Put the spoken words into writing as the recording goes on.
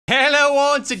Hello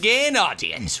once again,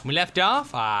 audience. We left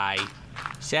off. I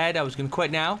said I was gonna quit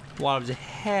now while I was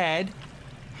ahead.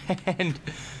 And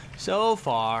so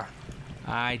far,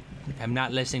 I am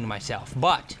not listening to myself.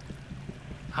 But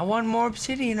I want more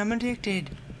obsidian. I'm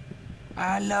addicted.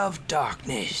 I love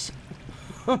darkness.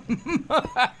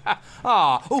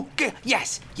 Oh, okay.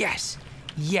 Yes, yes,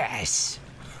 yes.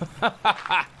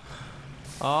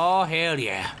 Oh, hell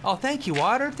yeah. Oh, thank you,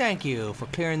 water. Thank you for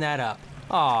clearing that up.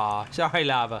 Aw, sorry,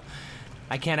 lava.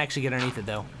 I can't actually get underneath it,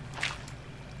 though.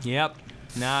 Yep.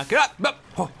 Nah, get up!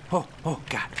 Oh, oh, oh,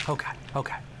 God. Oh, God. Oh,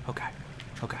 God. Oh, God.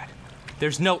 Oh, God.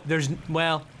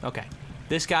 Well, okay.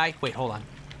 This guy, wait, hold on.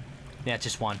 Yeah, it's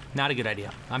just one. Not a good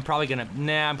idea. I'm probably gonna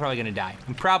die.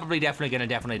 I'm probably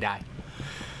definitely die.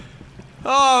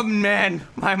 Oh, man.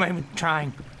 Why am I even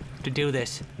trying to do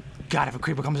this? God, if a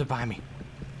creeper comes up behind me,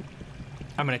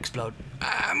 I'm gonna explode.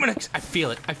 I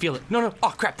feel it. No. Oh,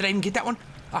 crap. Did I even get that one?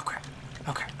 Oh, crap.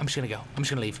 Okay, I'm just gonna go. I'm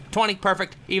just gonna leave. 20,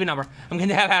 perfect. Even number. I'm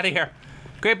gonna have out of here.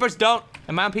 Creepers, don't.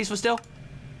 Am I on peaceful still?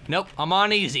 Nope, I'm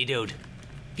on easy, dude.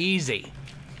 Easy.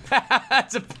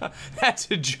 That's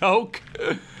a joke.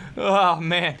 Oh,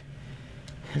 man.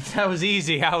 If that was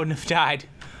easy, I wouldn't have died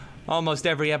almost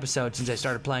every episode since I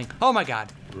started playing. Oh, my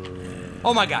God.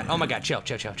 Oh, my God. Oh, my God. Chill.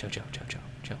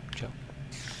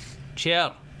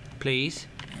 Chill, please.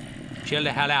 Chill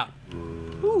the hell out.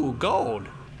 Ooh, gold.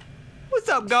 What's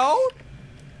up, gold?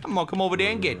 I'm gonna come over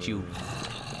there and get you.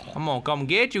 I'm gonna come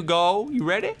get you, gold. You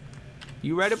ready?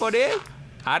 You ready for this?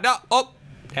 I don't. Oh,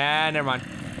 never mind.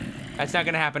 That's not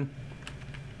gonna happen.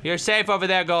 You're safe over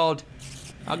there, gold.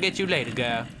 I'll get you later,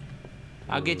 girl.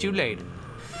 I'll get you later.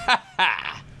 Ha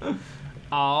ha.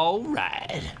 All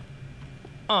right.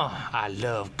 Oh, I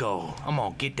love gold. I'm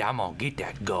gonna get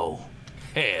that gold.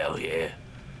 Hell yeah.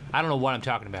 I don't know what I'm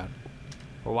talking about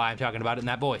or why I'm talking about it in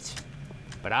that voice,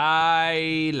 but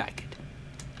I like it.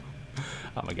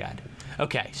 Oh my God.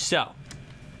 Okay, so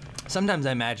sometimes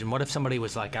I imagine, what if somebody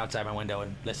was like outside my window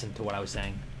and listened to what I was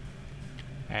saying?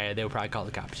 They would probably call the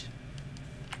cops.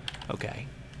 Okay.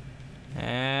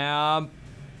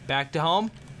 Back to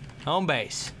home. Home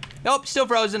base. Nope, still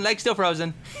frozen. Lake still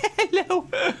frozen. Hello.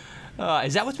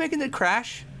 Is that what's making it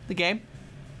crash? The game?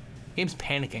 Game's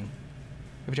panicking.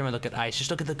 Every time I look at ice,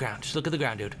 just look at the ground. Just look at the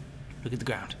ground, dude. Look at the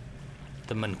ground.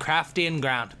 The Minecraftian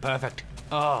ground. Perfect.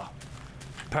 Oh,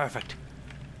 perfect.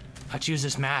 Let's use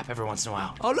this map every once in a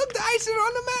while. Oh, look, the ice is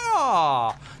on the map.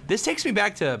 Oh, this takes me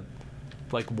back to,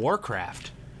 like,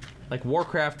 Warcraft. Like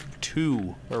Warcraft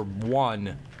 2 or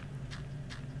 1.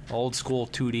 Old school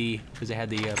 2D, because they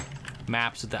had the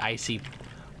maps with the icy,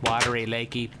 watery,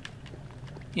 lakey.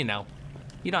 You know,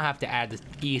 you don't have to add the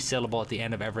E syllable at the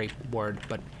end of every word,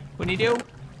 but when you do, it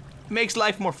makes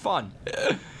life more fun.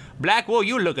 Black wool,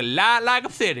 you look a lot like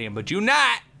obsidian, but you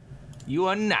not. You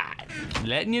are not.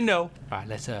 Letting you know. All right,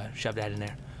 let's shove that in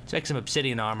there. Let's make some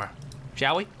obsidian armor,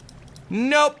 shall we?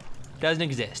 Nope, doesn't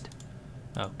exist.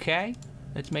 Okay,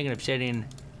 let's make an obsidian.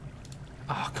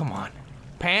 Oh, come on.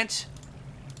 Pants?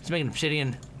 Let's make an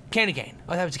obsidian candy cane.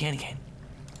 Oh, that was a candy cane.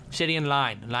 Obsidian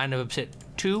line. Line of obsidian.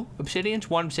 2 obsidians,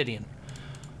 1 obsidian.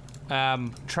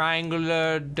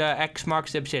 Triangular X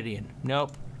marks the obsidian.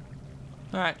 Nope.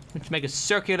 Alright, let's make a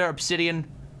circular obsidian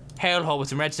hellhole with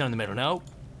some redstone in the middle. Nope.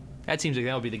 That seems like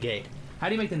that would be the gate. How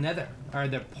do you make the nether? Or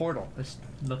the portal? Let's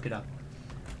look it up.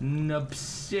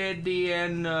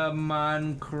 Obsidian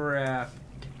Minecraft.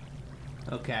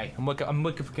 Okay, I'm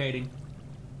wikificating.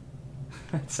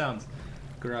 That sounds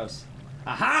gross.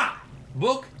 Aha!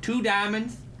 Book, 2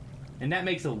 diamonds. And that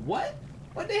makes a what?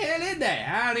 What the hell is that?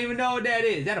 I don't even know what that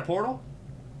is. Is that a portal?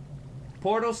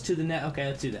 Portals to the net. Okay,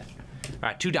 let's do that. All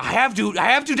right, I have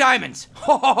 2 diamonds.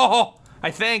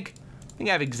 I think I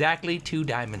have exactly 2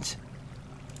 diamonds.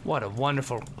 What a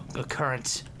wonderful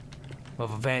occurrence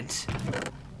of events.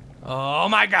 Oh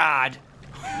my God.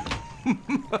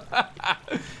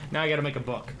 Now I gotta make a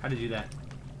book. How to do that?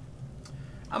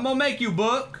 I'm gonna make you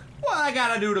book. What I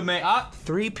gotta do to make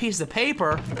 3 pieces of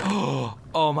paper?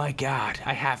 Oh my God,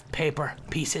 I have paper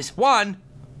pieces. 1,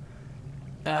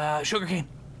 sugarcane.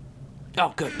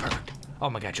 Oh, good, perfect. Oh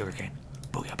my God, sugarcane.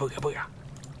 Booyah, booyah, booyah.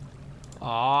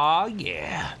 Oh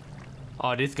yeah.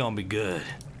 Oh, this gonna be good.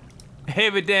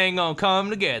 Everything gonna come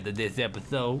together this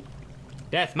episode.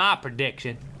 That's my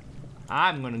prediction.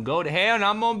 I'm gonna go to hell and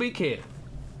I'm gonna be killed.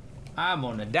 I'm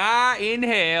gonna die in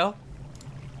hell.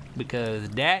 Because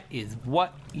that is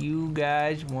what you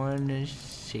guys want to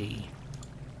see.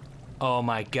 Oh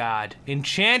my God.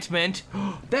 Enchantment?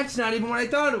 That's not even what I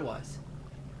thought it was.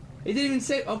 It didn't even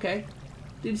say, okay.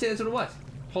 Didn't even say that's what it was.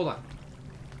 Hold on.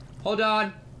 Hold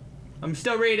on. I'm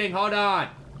still reading, hold on.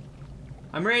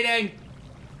 I'm reading.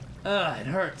 Ugh, it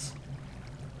hurts.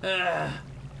 I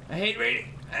hate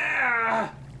reading.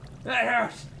 That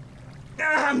hurts.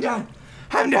 I'm done.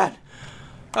 I'm done.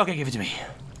 Okay, give it to me.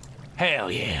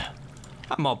 Hell yeah.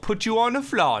 I'm gonna put you on the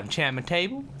floor, enchantment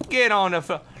table. Get on the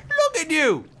floor. Look at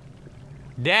you.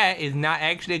 That is not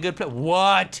actually a good play.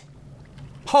 What?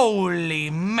 Holy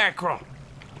mackerel.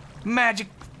 Magic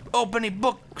opening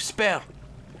book spell.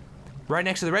 Right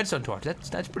next to the redstone torch.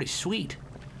 That's pretty sweet.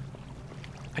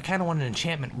 I kind of want an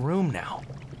enchantment room now.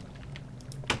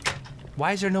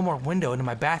 Why is there no more window into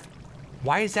my bathroom?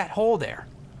 Why is that hole there?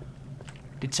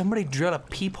 Did somebody drill a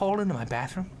peephole into my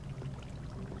bathroom?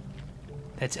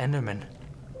 That's Enderman.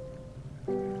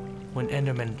 When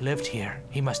Enderman lived here,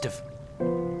 he must have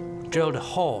drilled a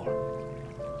hole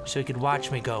so he could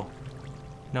watch me go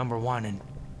 #1 and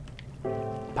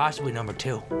possibly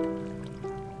 #2.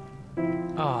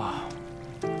 Oh,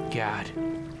 God.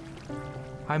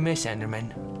 I miss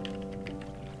Enderman.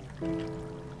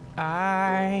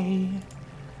 I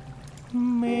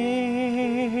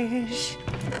miss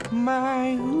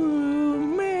my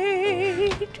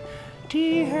roommate,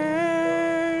 the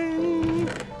Enderman.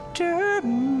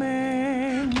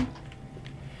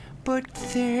 But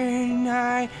then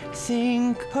I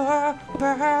think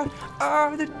about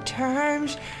all the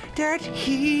times that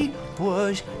he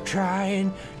was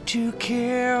trying to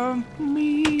kill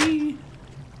me.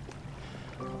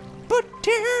 But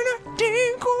then I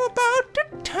think about the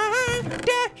time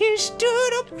that he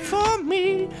stood up for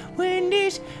me when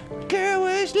this girl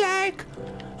was like,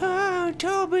 oh,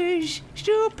 Toby's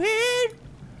stupid.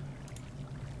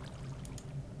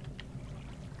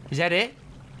 Is that it?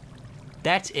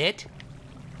 That's it?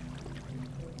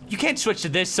 You can't switch to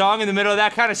this song in the middle of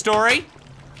that kind of story.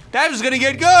 That was gonna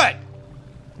get good.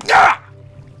 Ah!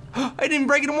 I didn't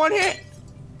break it in one hit.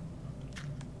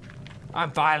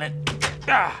 I'm violent.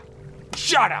 Ah!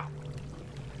 Shut up.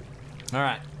 All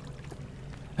right.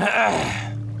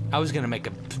 I was gonna make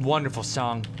a wonderful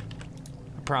song.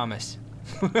 I promise.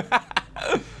 All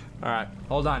right,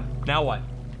 hold on. Now what?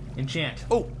 Enchant.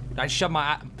 Oh, I shove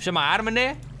my item in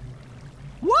there.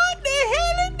 What the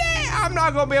hell is that? I'm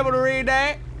not gonna be able to read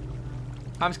that.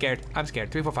 I'm scared. I'm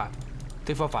scared. 3, 4, 5.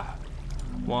 3, 4, 5.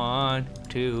 1,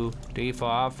 2, 3,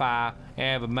 4, 5.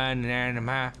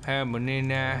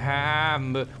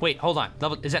 Wait, hold on.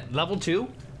 Is that level 2?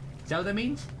 Is that what that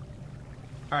means?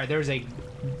 All right, there's an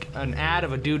ad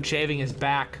of a dude shaving his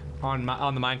back on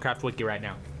the Minecraft wiki right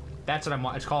now. That's what I'm.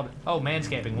 It's called. Oh,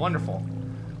 manscaping. Wonderful,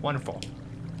 wonderful.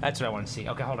 That's what I want to see.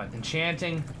 Okay, hold on.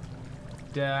 Enchanting,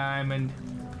 diamond,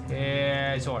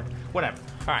 sword. Whatever.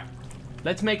 All right.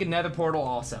 Let's make a nether portal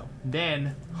also.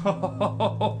 Then,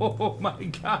 oh my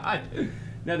God,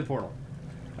 nether portal.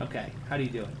 Okay, how do you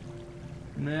do it?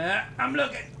 Nah, I'm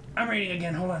looking. I'm reading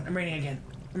again. Hold on. I'm reading again.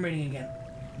 I'm reading again.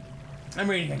 I'm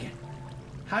reading again.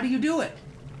 How do you do it?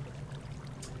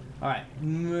 All right.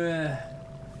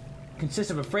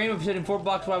 Consists of a frame of obsidian 4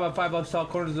 blocks wide by 5 blocks tall.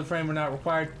 Corners of the frame are not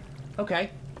required.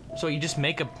 Okay. So you just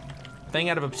make a thing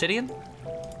out of obsidian?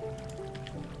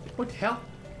 What the hell?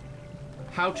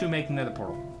 How to make nether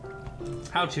portal.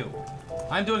 How to.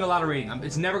 I'm doing a lot of reading.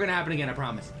 It's never gonna happen again, I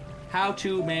promise. How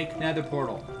to make nether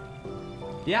portal.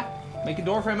 Yeah, make a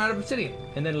door frame out of obsidian.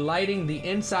 And then lighting the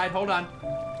inside, hold on.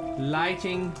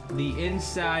 Lighting the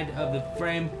inside of the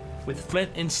frame with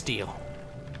flint and steel.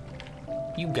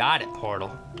 You got it,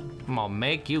 portal. I'm gonna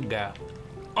make you go.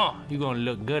 Oh, you're gonna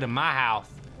look good in my house.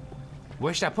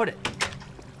 Where should I put it?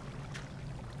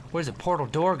 Where's the portal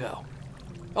door go?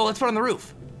 Oh, let's put it on the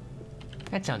roof.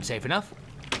 That sounds safe enough.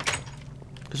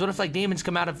 Because what if, like, demons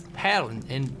come out of hell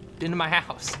and into my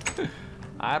house?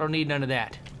 I don't need none of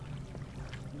that.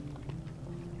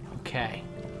 Okay.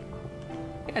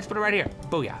 Yeah, let's put it right here.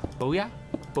 Booyah, booyah,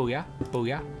 booyah,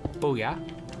 booyah, booyah.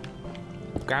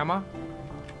 Grandma.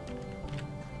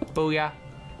 Booyah.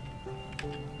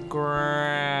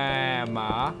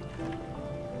 Grandma.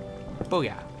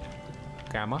 Booyah.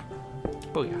 Grandma.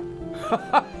 Booyah.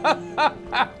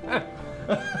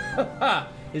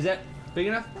 Is that big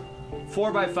enough?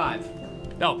 4 by 5.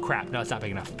 Oh crap, no, it's not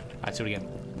big enough. All right, let's do it again.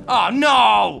 Oh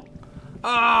no!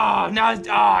 Oh, now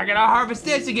I gotta harvest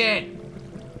this again.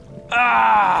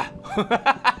 Ah!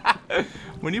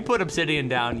 When you put obsidian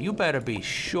down, you better be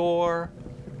sure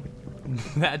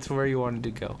that's where you wanted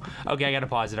to go. Okay, I gotta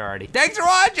pause it already. Thanks for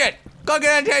watching! Go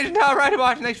get an attention, tell right to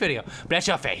watch the next video. Bless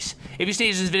your face. If you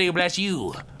sneeze this video, bless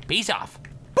you. Peace off.